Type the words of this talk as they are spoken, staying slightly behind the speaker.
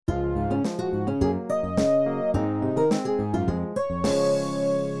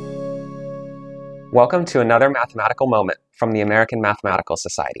Welcome to another mathematical moment from the American Mathematical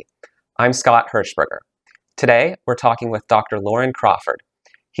Society. I'm Scott Hirschberger. Today, we're talking with Dr. Loren Crawford.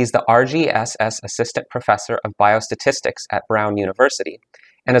 He's the RGSS Assistant Professor of Biostatistics at Brown University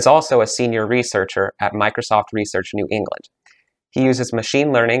and is also a senior researcher at Microsoft Research New England. He uses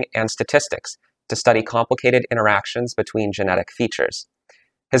machine learning and statistics to study complicated interactions between genetic features.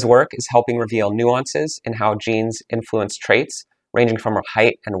 His work is helping reveal nuances in how genes influence traits ranging from our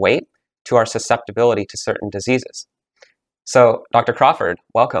height and weight to our susceptibility to certain diseases. So, Dr. Crawford,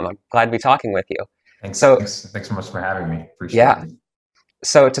 welcome. I'm glad to be talking with you. Thanks So, so much for having me. Appreciate yeah. it.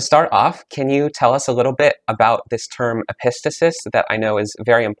 So to start off, can you tell us a little bit about this term epistasis that I know is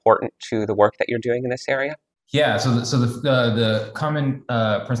very important to the work that you're doing in this area? Yeah, so the common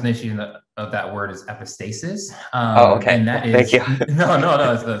pronunciation of that word is epistasis, Oh, okay. and that Thank is you. no,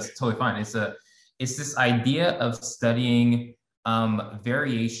 that's totally fine. It's this idea of studying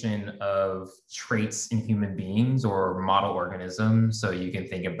variation of traits in human beings or model organisms. So you can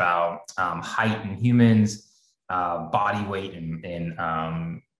think about height in humans, body weight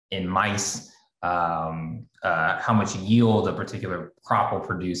in mice, how much yield a particular crop will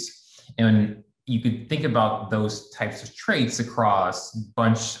produce, and you could think about those types of traits across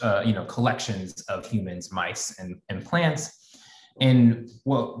collections of humans, mice, and plants. And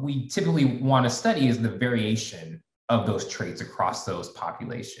what we typically want to study is the variation of those traits across those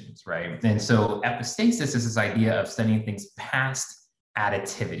populations, right? And so epistasis is this idea of studying things past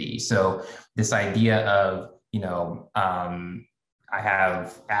additivity. So this idea of, I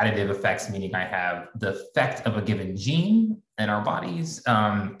have additive effects, meaning I have the effect of a given gene in our bodies,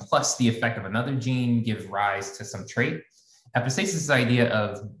 plus the effect of another gene gives rise to some trait. Epistasis is the idea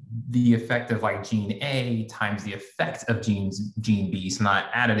of the effect of like gene A times the effect of gene B. So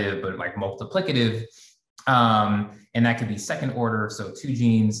not additive, but like multiplicative. And that could be second order, so two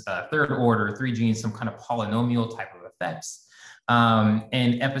genes, third order, three genes, some kind of polynomial type of effects.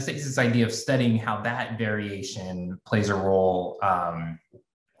 And epistasis is this idea of studying how that variation plays a role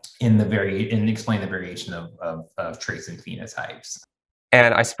in explaining the variation of traits and phenotypes.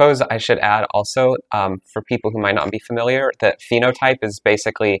 And I suppose I should add also, for people who might not be familiar, that phenotype is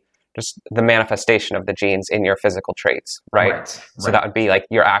basically just the manifestation of the genes in your physical traits, right? So that would be like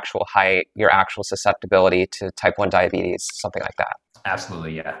your actual height, your actual susceptibility to type 1 diabetes, something like that.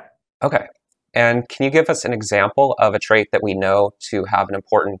 Absolutely, yeah. Okay. And can you give us an example of a trait that we know to have an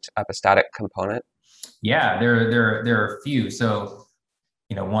important epistatic component? Yeah, there are a few. So,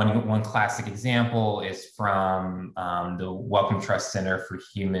 one classic example is from the Wellcome Trust Center for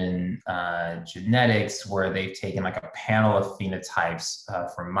Human Genetics, where they've taken like a panel of phenotypes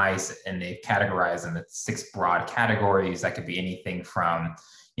from mice, and they've categorized them in 6 broad categories. That could be anything from,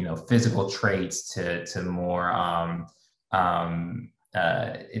 physical traits to more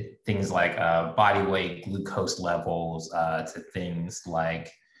things like body weight, glucose levels, to things like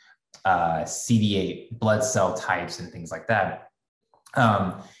CD8 blood cell types and things like that.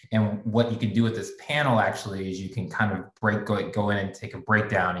 And what you can do with this panel actually is you can kind of go in and take a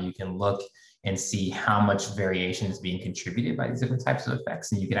breakdown, and you can look and see how much variation is being contributed by these different types of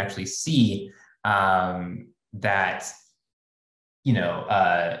effects. And you can actually see that,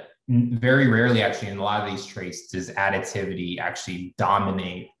 very rarely actually in a lot of these traits does additivity actually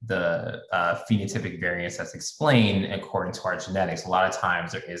dominate the phenotypic variance that's explained according to our genetics. A lot of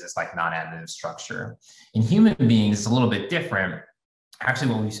times there is this like non-additive structure. In human beings, it's a little bit different.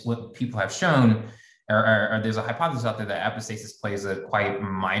 Actually, what people have shown, or there's a hypothesis out there that epistasis plays a quite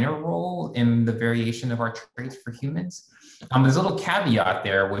minor role in the variation of our traits for humans. There's a little caveat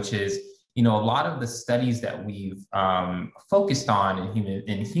there, which is, a lot of the studies that we've focused on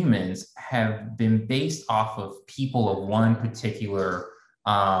in humans have been based off of people of one particular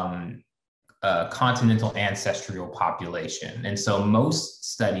continental ancestral population. And so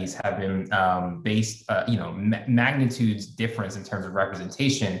most studies have been based, magnitudes difference in terms of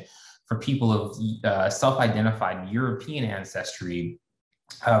representation for people of self-identified European ancestry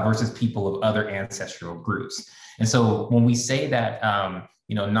versus people of other ancestral groups. And so when we say that,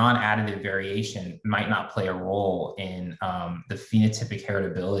 non-additive variation might not play a role in the phenotypic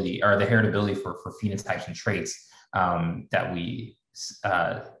heritability or the heritability for phenotypes and traits that we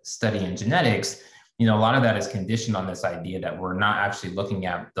study in genetics, a lot of that is conditioned on this idea that we're not actually looking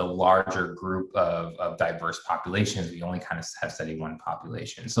at the larger group of diverse populations. We only kind of have studied one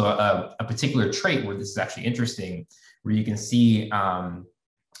population. So a particular trait where this is actually interesting, where you can see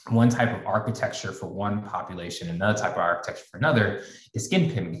one type of architecture for one population, another type of architecture for another, is skin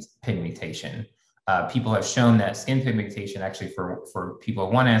pigmentation. People have shown that skin pigmentation actually for people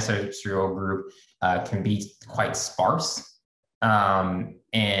of one ancestral group can be quite sparse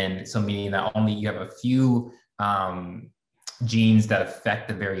And so meaning that only you have a few genes that affect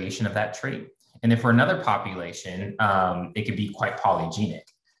the variation of that trait. And then for another population, it could be quite polygenic.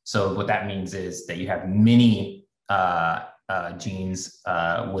 So what that means is that you have many genes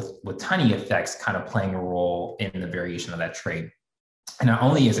with tiny effects kind of playing a role in the variation of that trait. And not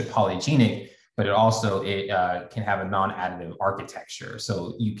only is it polygenic, but it can have a non-additive architecture.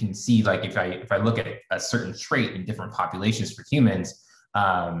 So you can see, like, if I look at a certain trait in different populations for humans,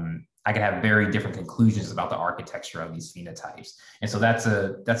 I can have very different conclusions about the architecture of these phenotypes. And so that's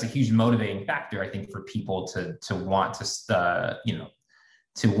a huge motivating factor, I think, for people to want to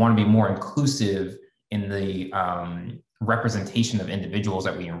want to be more inclusive in the representation of individuals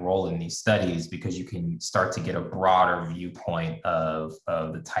that we enroll in these studies, because you can start to get a broader viewpoint of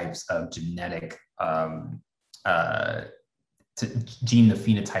the types of genetic gene to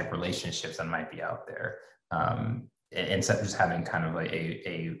phenotype relationships that might be out there, instead of just having kind of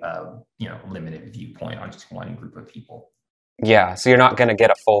a limited viewpoint on just one group of people. Yeah, so you're not going to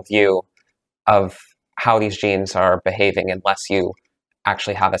get a full view of how these genes are behaving unless you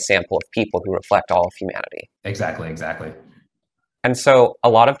actually have a sample of people who reflect all of humanity. Exactly. And so a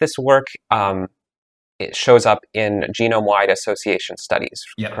lot of this work, it shows up in genome-wide association studies,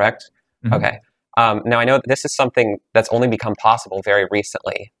 Yep. Correct? Mm-hmm. Okay. Now, I know that this is something that's only become possible very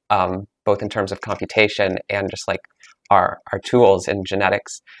recently, both in terms of computation and just like our tools in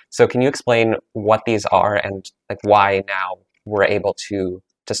genetics. So can you explain what these are and like why now we're able to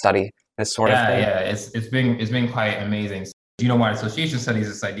study this sort of thing? Yeah, it's been quite amazing. Genome-wide association studies,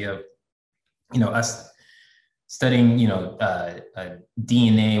 this idea of us studying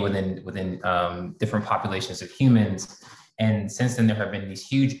DNA within different populations of humans. And since then, there have been these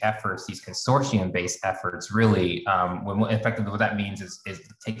huge efforts, these consortium-based efforts, really, when effectively what that means is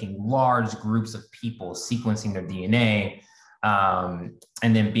taking large groups of people, sequencing their DNA,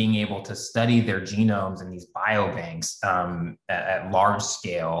 and then being able to study their genomes in these biobanks at large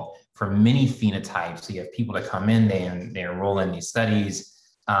scale for many phenotypes. So you have people that come in, they enroll in these studies.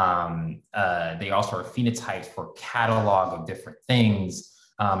 They also are phenotypes for catalog of different things.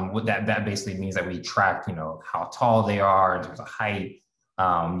 What that basically means that we track, how tall they are in terms of height.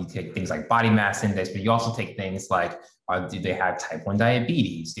 You take things like body mass index, but you also take things like, do they have type 1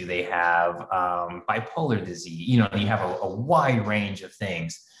 diabetes? Do they have bipolar disease? You have a wide range of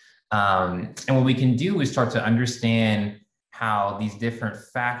things. And what we can do is start to understand how these different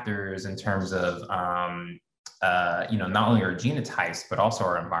factors in terms of, not only our genotypes, but also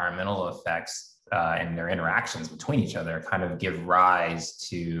our environmental effects and their interactions between each other kind of give rise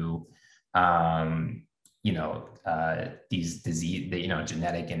to, these disease,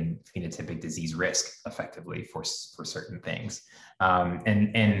 genetic and phenotypic disease risk effectively for certain things.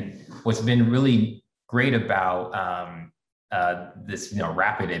 And what's been really great about this,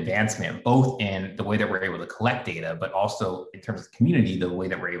 rapid advancement, both in the way that we're able to collect data, but also in terms of community, the way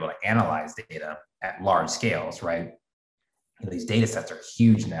that we're able to analyze data at large scales, right? These data sets are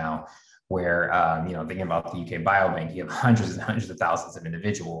huge now, where, thinking about the UK Biobank, you have hundreds and hundreds of thousands of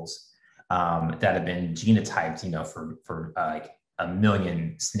individuals that have been genotyped, for like 1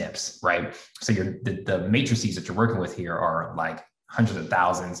 million SNPs, right? So the matrices that you're working with here are like hundreds of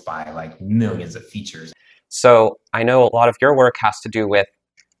thousands by like millions of features. So I know a lot of your work has to do with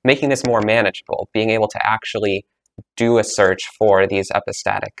making this more manageable, being able to actually do a search for these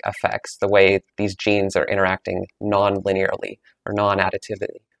epistatic effects, the way these genes are interacting non-linearly or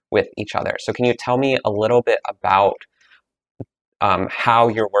non-additively with each other. So can you tell me a little bit about how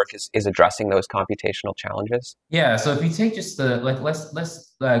your work is addressing those computational challenges? Yeah, so if you take just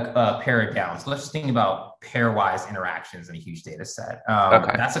let's pare it down. So let's just think about pairwise interactions in a huge data set.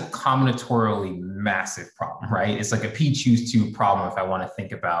 Okay. That's a combinatorially massive problem, right? It's like a p-choose-2 problem if I want to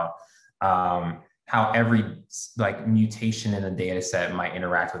think about how every mutation in a data set might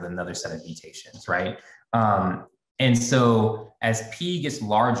interact with another set of mutations, right? And so as P gets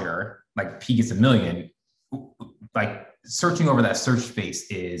larger, like P gets 1 million, searching over that search space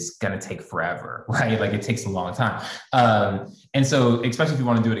is going to take forever, right? Like it takes a long time. And so, especially if you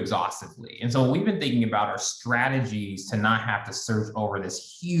want to do it exhaustively. And so we've been thinking about our strategies to not have to search over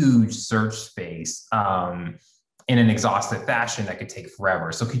this huge search space in an exhaustive fashion that could take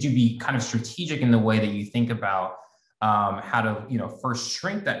forever. So could you be kind of strategic in the way that you think about how to, first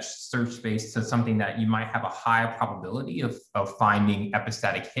shrink that search space to something that you might have a high probability of finding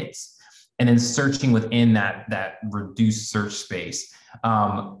epistatic hits, and then searching within that reduced search space.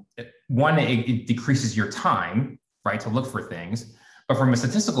 One, it decreases your time, right, to look for things, But from a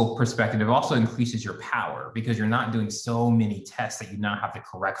statistical perspective, it also increases your power because you're not doing so many tests that you now have to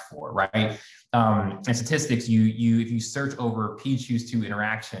correct for, right? In statistics, if you search over p choose 2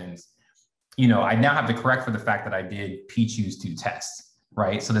 interactions, I now have to correct for the fact that I did p choose 2 tests,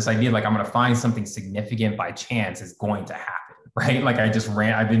 right? So this idea, like I'm going to find something significant by chance, is going to happen, right? Like I've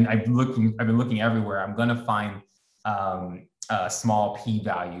been looking everywhere. I'm going to find small p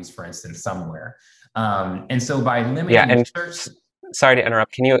values, for instance, somewhere. And so by limiting and search. Sorry to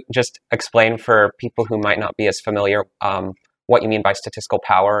interrupt. Can you just explain for people who might not be as familiar what you mean by statistical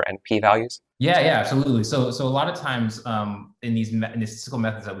power and p-values? Yeah, absolutely. So a lot of times in the statistical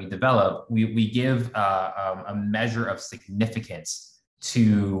methods that we develop, we give a measure of significance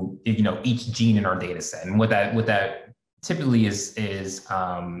to each gene in our data set, and what that typically is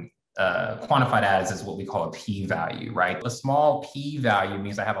quantified as is what we call a p-value, right? A small p-value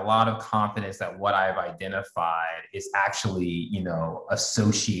means I have a lot of confidence that what I've identified is actually,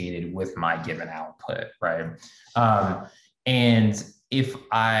 associated with my given output, right? And if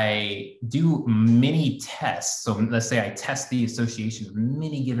I do many tests, so let's say I test the association of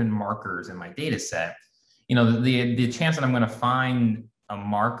many given markers in my data set, the chance that I'm going to find a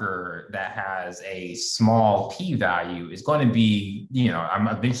marker that has a small p-value is going to be, I'm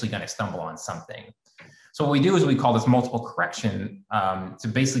eventually going to stumble on something. So what we do is we call this multiple correction to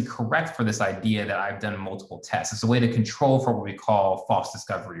basically correct for this idea that I've done multiple tests. It's a way to control for what we call false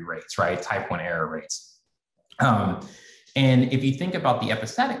discovery rates, right? Type 1 error rates. And if you think about the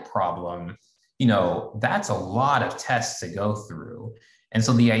epistatic problem, that's a lot of tests to go through. And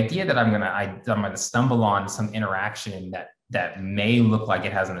so the idea that I'm going to stumble on some interaction that may look like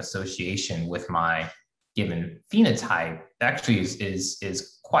it has an association with my given phenotype actually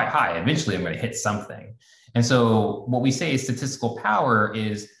is quite high. Eventually, I'm going to hit something. And so what we say is statistical power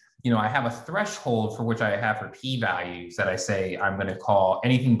is, I have a threshold for which I have for p-values that I say I'm going to call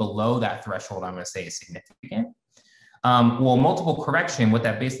anything below that threshold, I'm going to say is significant. Well, multiple correction, what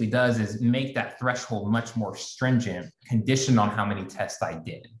that basically does is make that threshold much more stringent, conditioned on how many tests I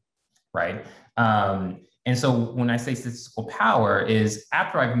did, right? And so when I say statistical power is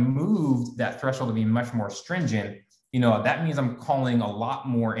after I've moved that threshold to be much more stringent, that means I'm calling a lot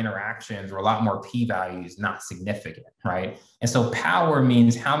more interactions or a lot more p-values not significant, right? And so power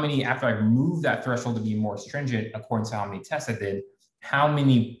means how many, after I've moved that threshold to be more stringent according to how many tests I did, how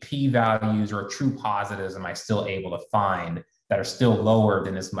many p-values or true positives am I still able to find that are still lower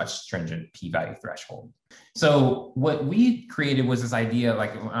than this much stringent p-value threshold. So what we created was this idea,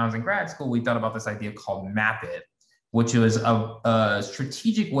 like when I was in grad school, we thought about this idea called MAP-IT, which was a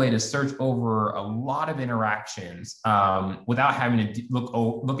strategic way to search over a lot of interactions without having to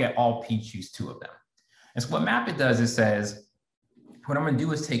look at all p choose 2 of them. And so what MAP-IT does is says, what I'm going to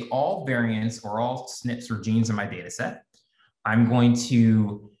do is take all variants or all SNPs or genes in my data set. I'm going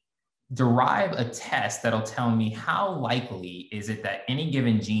to derive a test that'll tell me how likely is it that any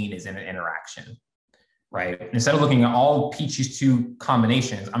given gene is in an interaction, right? Instead of looking at all p choose 2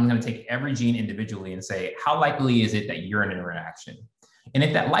 combinations, I'm going to take every gene individually and say, how likely is it that you're in an interaction? And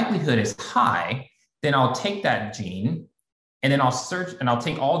if that likelihood is high, then I'll take that gene and then I'll search, and I'll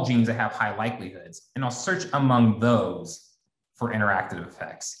take all genes that have high likelihoods and I'll search among those for interactive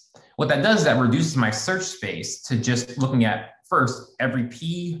effects. What that does is that reduces my search space to just looking at first every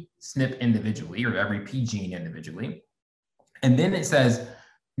p SNP individually or every p gene individually. And then it says,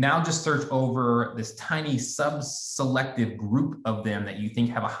 now just search over this tiny sub-selective group of them that you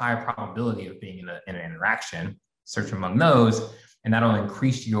think have a higher probability of being in an interaction. Search among those, and that'll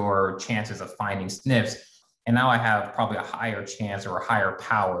increase your chances of finding SNPs. And now I have probably a higher chance or a higher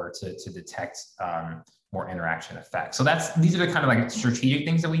power to detect more interaction effects. So these are the kind of like strategic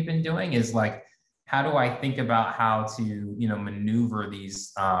things that we've been doing, is like, how do I think about how to, maneuver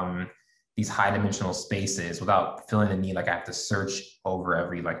these high dimensional spaces without feeling the need like I have to search over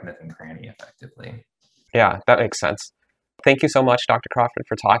every like nook and cranny effectively. Yeah, that makes sense. Thank you so much, Dr. Crawford,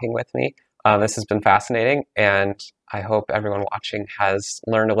 for talking with me. This has been fascinating, and I hope everyone watching has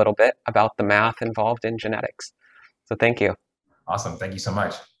learned a little bit about the math involved in genetics. So thank you. Awesome. Thank you so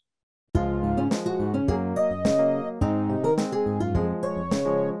much.